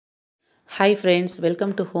Hi friends,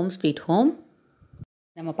 welcome to Home Sweet Home.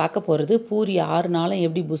 நம்ம பார்க்க போகிறது பூரி 6 நாளும்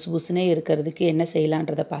எப்படி புசு புசுனே இருக்கிறதுக்கு என்ன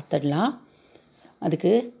செய்யலான்றதை பார்த்துடலாம்.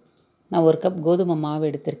 அதுக்கு நான் 1 கப் கோதுமை மாவு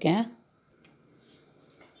எடுத்திருக்கேன்.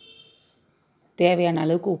 தேவையான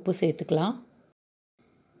அளவுக்கு உப்பு சேர்த்துக்கலாம்.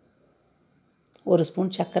 1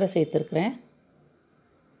 ஸ்பூன் சர்க்கரை சேர்த்துருக்கிறேன்.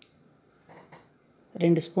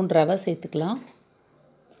 2 ஸ்பூன் ரவை சேர்த்துக்கலாம்.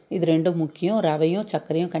 இது ரெண்டும் முக்கியம். ரவையும்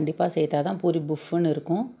சர்க்கரையும் கண்டிப்பாக சேர்த்தா தான் பூரி புஃப்னு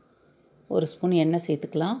இருக்கும். 1 ஸ்பூன் எண்ணெய்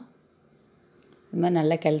சேர்த்துக்கலாம். இது மாதிரி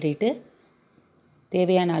நல்லா கிளறிட்டு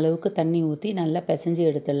தேவையான அளவுக்கு தண்ணி ஊற்றி நல்லா பிசைஞ்சு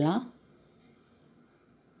எடுத்துடலாம்.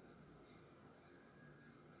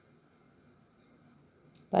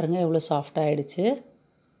 பாருங்கள் எவ்வளோ சாஃப்டாக ஆகிடுச்சு.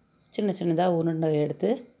 சின்ன சின்னதாக உருண்டை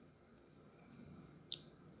எடுத்து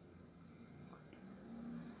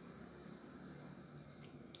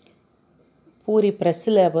பூரி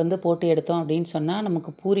ப்ரெஸ்ஸில் போட்டு எடுத்தோம் அப்படின்னு சொன்னால்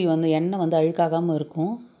நமக்கு பூரி எண்ணெய் அழுக்காகாமல்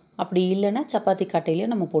இருக்கும். அப்படி இல்லைன்னா சப்பாத்தி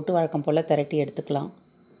கட்டையிலையும் நம்ம போட்டு வழக்கம் போல் திரட்டி எடுத்துக்கலாம்.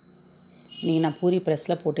 இன்றைக்கி நான் பூரி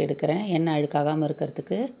ப்ரெஸ்ஸில் போட்டு எடுக்கிறேன் எண்ணெய் அழுக்காகாமல்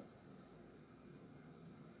இருக்கிறதுக்கு.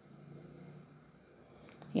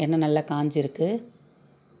 எண்ணெய் நல்லா காஞ்சிருக்கு.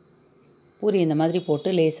 பூரி இந்த மாதிரி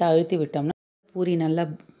போட்டு லேசாக அழுத்தி விட்டோம்னா பூரி நல்லா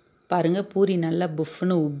பாருங்கள், பூரி நல்லா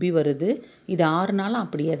புஃப்னு உப்பி வருது. இது 6 நாளும்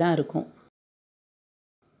அப்படியே தான் இருக்கும்.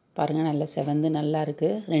 பாருங்கள் நல்லா செவந்து நல்லா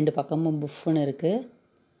இருக்குது. 2 பக்கமும் புஃப்னு இருக்குது.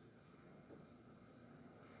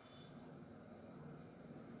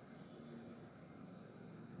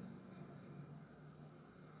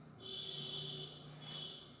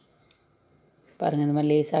 பாருங்கள் இந்த மாதிரி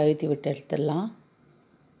லேசாக அழுத்தி விட்டு எடுத்துடலாம்.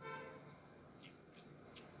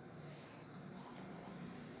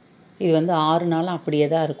 இது 6 நாளும் அப்படியே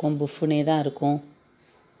தான் இருக்கும், புஃப்னே தான் இருக்கும்.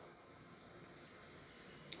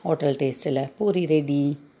 ஹோட்டல் டேஸ்ட்டில் பூரி ரெடி.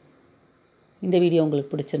 இந்த வீடியோ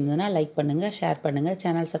உங்களுக்கு பிடிச்சிருந்ததுன்னா லைக் பண்ணுங்கள், ஷேர் பண்ணுங்கள்,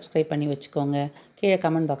 சேனல் சப்ஸ்கிரைப் பண்ணி வச்சுக்கோங்க. கீழே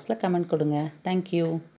கமெண்ட் பாக்ஸில் கமெண்ட் கொடுங்க. தேங்க்யூ.